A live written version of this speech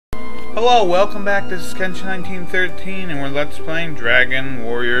Hello, welcome back. This is Kenshin1913, and we're Let's Playing Dragon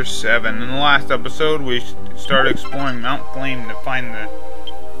Warrior 7. In the last episode, we started exploring Mount Flame to find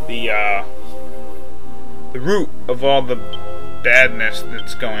the root of all the badness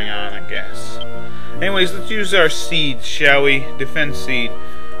that's going on, I guess. Anyways, let's use our seeds, shall we? Defense seed,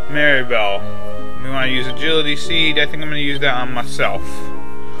 Maribel. We want to use agility seed. I think I'm going to use that on myself,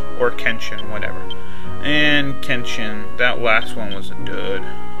 or Kenshin, whatever. And Kenshin, that last one was a dud.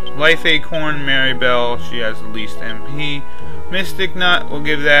 Life Acorn, Maribel, she has the least MP. Mystic Nut, we'll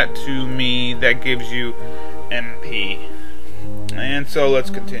give that to me. That gives you MP. And so let's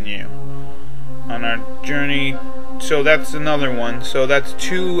continue on our journey. So that's another one. So that's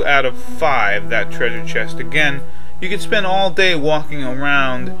 2 out of 5, that treasure chest. Again, you could spend all day walking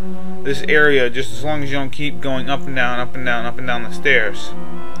around this area just as long as you don't keep going up and down, up and down, up and down the stairs.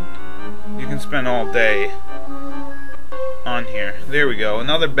 You can spend all day on here. There we go.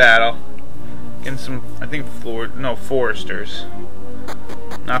 Another battle against some, I think, foresters.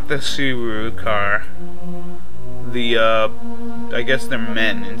 Not the Subaru car. The, I guess they're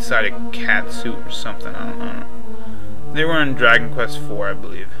men inside a cat suit or something. I don't know. They were in Dragon Quest IV, I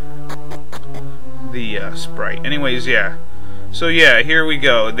believe. The, sprite. Anyways, yeah. So, yeah, here we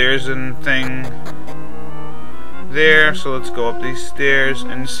go. There's a thing there. So let's go up these stairs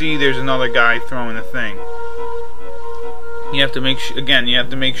and see there's another guy throwing a thing. You have to make you have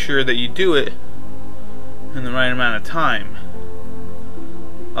to make sure that you do it in the right amount of time.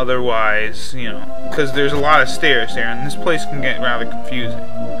 Otherwise, you know, because there's a lot of stairs there, and this place can get rather confusing.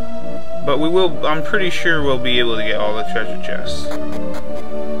 But we will. I'm pretty sure we'll be able to get all the treasure chests.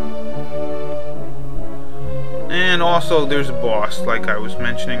 And also, there's a boss, like I was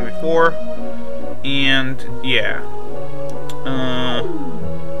mentioning before. And yeah.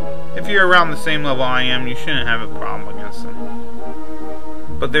 If you're around the same level I am, you shouldn't have a problem against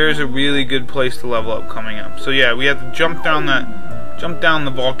them. But there is a really good place to level up coming up. So yeah, we have to jump down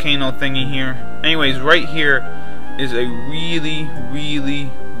the volcano thingy here. Anyways, right here is a really,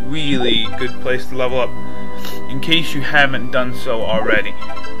 really, really good place to level up, in case you haven't done so already.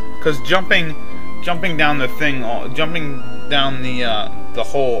 Because jumping down the thing, jumping down the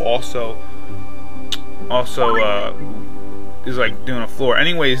hole also is like doing a floor.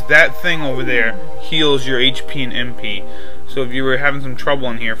 Anyways, that thing over there heals your HP and MP. So if you were having some trouble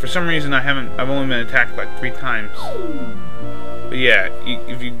in here, for some reason I've only been attacked like 3 times. But yeah,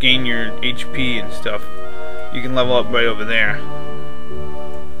 if you gain your HP and stuff, you can level up right over there.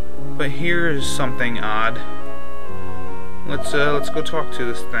 But here is something odd. Let's go talk to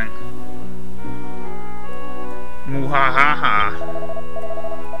this thing. Muhahaha.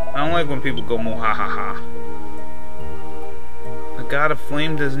 I don't like when people go muhahaha. The God of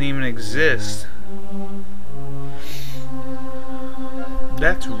Flame doesn't even exist.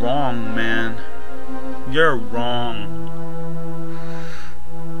 That's wrong, man. You're wrong.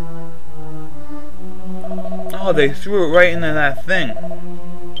 Oh, they threw it right into that thing.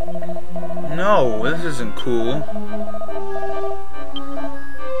 No, this isn't cool.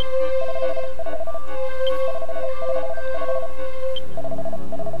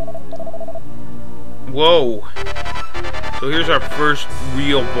 Whoa. So here's our first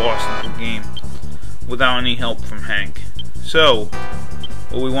real boss in the game, without any help from Hank. So,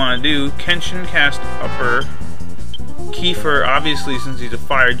 what we want to do, Kenshin cast Upper. Kiefer, obviously, since he's a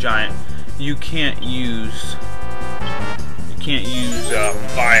fire giant, you can't use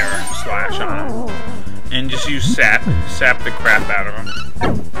fire slash on him, and just use sap the crap out of him,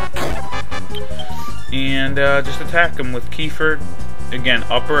 and just attack him with Kiefer. Again,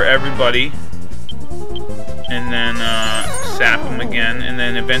 Upper everybody, and then sap him again, and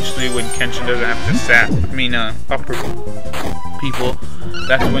then eventually when Kenshin doesn't have to upper people,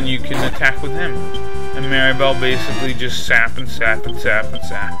 that's when you can attack with him. And Maribel basically just sap and sap and sap and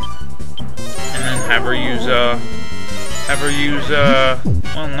sap, and then have her use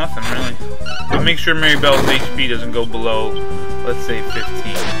well, nothing really. But make sure Maribel's HP doesn't go below, let's say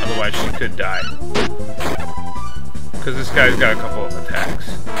 15, otherwise she could die. Because this guy's got a couple of attacks.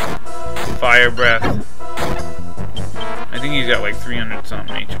 Fire Breath. I think he's got like 300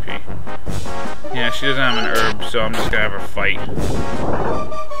 something HP. Yeah, she doesn't have an herb, so I'm just gonna have her fight.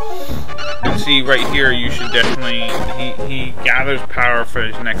 And see, right here, you should definitely... He gathers power for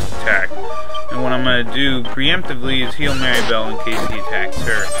his next attack. And what I'm gonna do preemptively is heal Maribel in case he attacks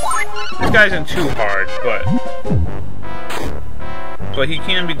her. This guy isn't too hard, but he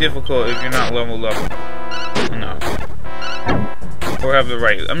can be difficult if you're not leveled up enough. Or have the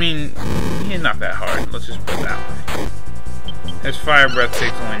right... I mean, he's not that hard. Let's just put it that way. His Fire Breath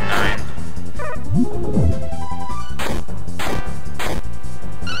takes only 9.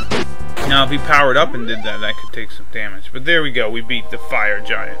 Now, if he powered up and did that, that could take some damage. But there we go. We beat the fire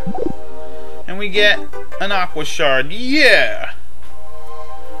giant. And we get an aqua shard. Yeah!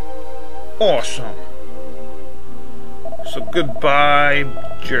 Awesome. So goodbye,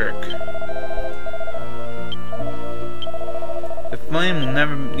 jerk. The flame will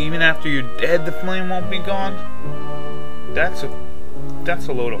never, even after you're dead, the flame won't be gone. That's a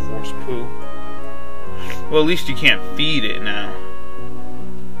load of horse poo. Well, at least you can't feed it now.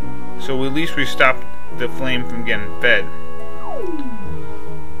 So at least we stopped the flame from getting fed.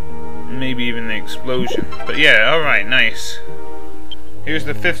 Maybe even the explosion. But yeah, alright, nice. Here's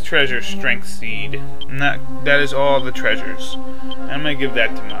the 5th treasure, Strength Seed. And that is all the treasures. I'm gonna give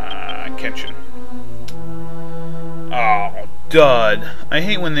that to my Kenshin. Oh, dud. I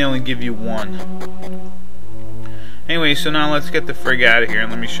hate when they only give you one. Anyway, so now let's get the frig out of here,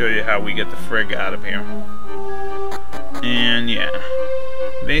 and let me show you how we get the frig out of here. And yeah.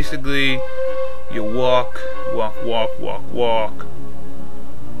 Basically, you walk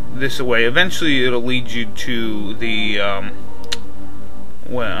this way. Eventually it'll lead you to the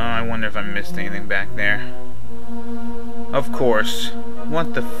well, I wonder if I missed anything back there. Of course.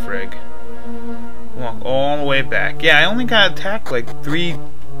 What the frig? Walk all the way back. Yeah, I only got attacked like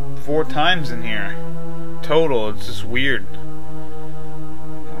 3-4 times in here total. It's just weird.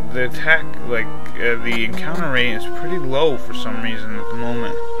 The attack, like, the encounter rate is pretty low for some reason at the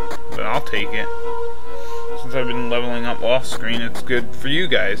moment. But I'll take it. Since I've been leveling up off screen, it's good for you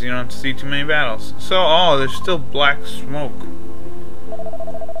guys. You don't have to see too many battles. So, oh, there's still black smoke.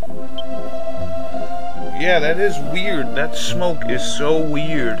 Yeah, that is weird. That smoke is so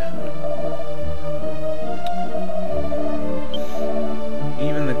weird.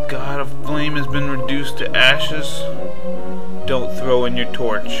 Even the god of flame has been reduced to ashes. Don't throw in your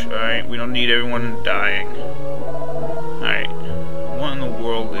torch, alright? We don't need everyone dying. Alright. What in the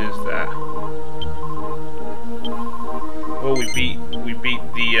world is that? Well, we beat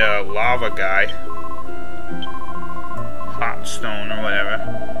the lava guy. Hot stone or whatever.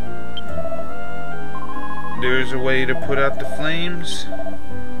 There's a way to put out the flames.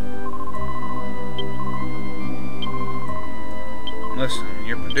 Listen,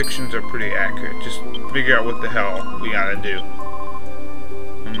 your predictions are pretty accurate. Just figure out what the hell we gotta do.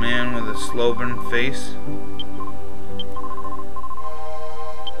 A man with a sloven face.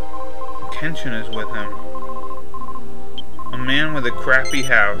 Kenshin is with him. A man with a crappy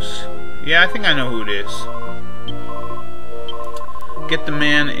house. Yeah, I think I know who it is. Get the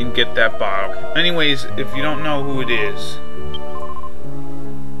man and get that bottle. Anyways, if you don't know who it is,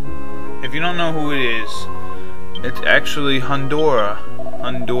 it's actually Honora.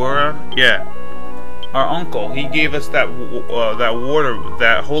 Honora? Yeah. Our uncle. He gave us that water,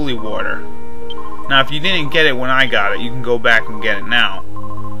 that holy water. Now, if you didn't get it when I got it, you can go back and get it now.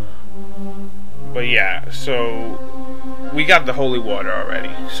 But yeah, so we got the holy water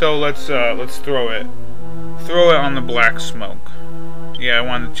already. So let's throw it on the black smoke. Yeah, I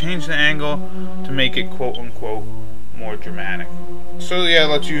wanted to change the angle to make it quote unquote more dramatic. So yeah,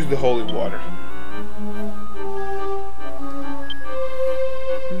 let's use the holy water.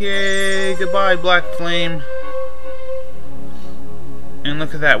 Yay, goodbye black flame. And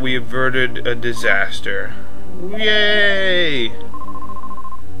look at that, we averted a disaster. Yay!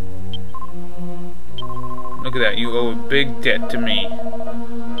 Look at that, you owe a big debt to me.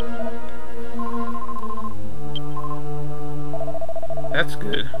 That's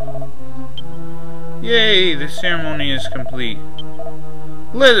good. Yay, the ceremony is complete.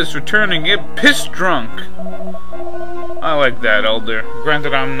 Let us return and get pissed drunk. I like that, Elder.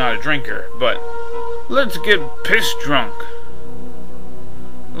 Granted, I'm not a drinker, but let's get pissed drunk.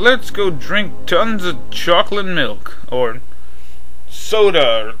 Let's go drink tons of chocolate milk, or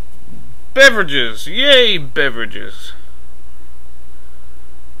soda, or beverages. Yay, beverages.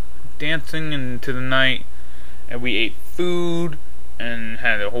 Dancing into the night, and we ate food, and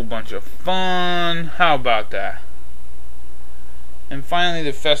had a whole bunch of fun. How about that? And finally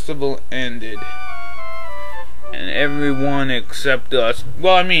the festival ended. And everyone except us,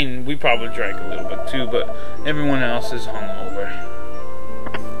 well, I mean, we probably drank a little bit too, but everyone else is hungover.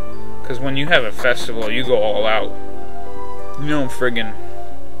 Because when you have a festival, you go all out. You don't friggin',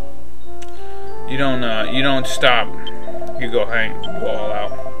 you don't stop. You go all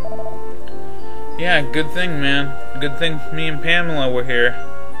out. Yeah, good thing, man. Good thing me and Pamela were here.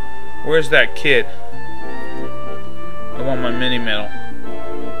 Where's that kid? I want my mini medal.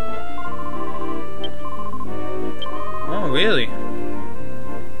 Oh, really?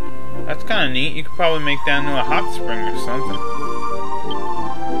 That's kind of neat. You could probably make that into a hot spring or something.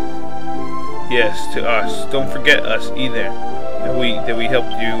 Yes, to us. Don't forget us either. That we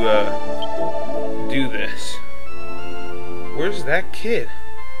helped you do this. Where's that kid?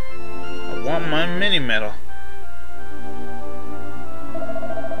 I want my mini medal.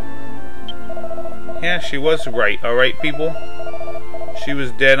 Yeah, she was right. Alright, people? She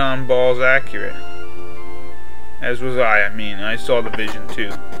was dead on balls accurate. As was I mean. I saw the vision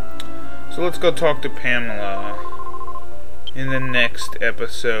too. So let's go talk to Pamela in the next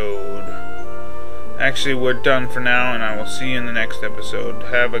episode. Actually, we're done for now, and I will see you in the next episode.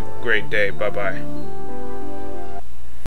 Have a great day. Bye-bye.